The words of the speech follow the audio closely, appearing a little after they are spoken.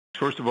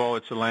First of all,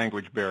 it's a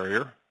language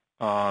barrier.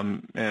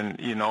 And,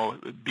 you know,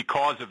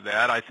 because of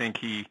that, I think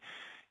he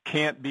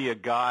can't be a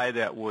guy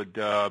that would,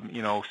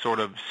 you know, sort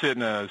of sit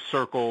in a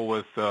circle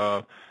with,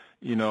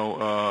 you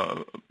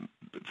know,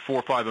 4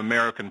 or 5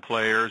 American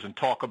players and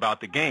talk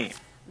about the game.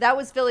 That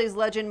was Phillies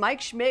legend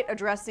Mike Schmidt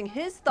addressing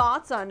his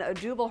thoughts on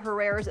Odubel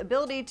Herrera's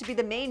ability to be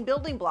the main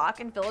building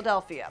block in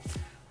Philadelphia.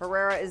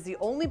 Herrera is the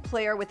only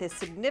player with a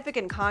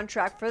significant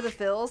contract for the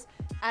Phils,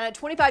 and at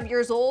 25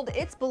 years old,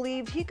 it's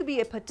believed he could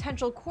be a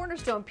potential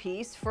cornerstone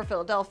piece for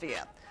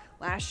Philadelphia.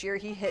 Last year,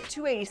 he hit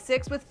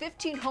 .286 with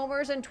 15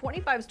 homers and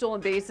 25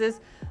 stolen bases,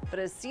 but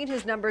has seen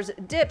his numbers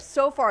dip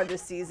so far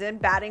this season,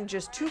 batting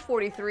just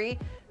 .243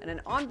 and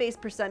an on-base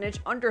percentage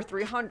under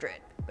 .300.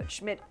 But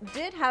Schmidt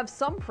did have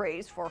some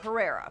praise for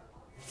Herrera.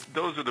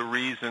 Those are the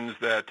reasons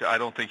that I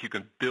don't think you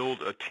can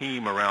build a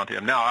team around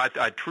him. Now,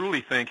 I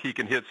truly think he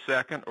can hit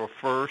second or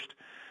first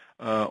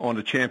on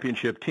a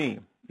championship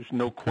team. There's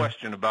no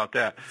question about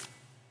that.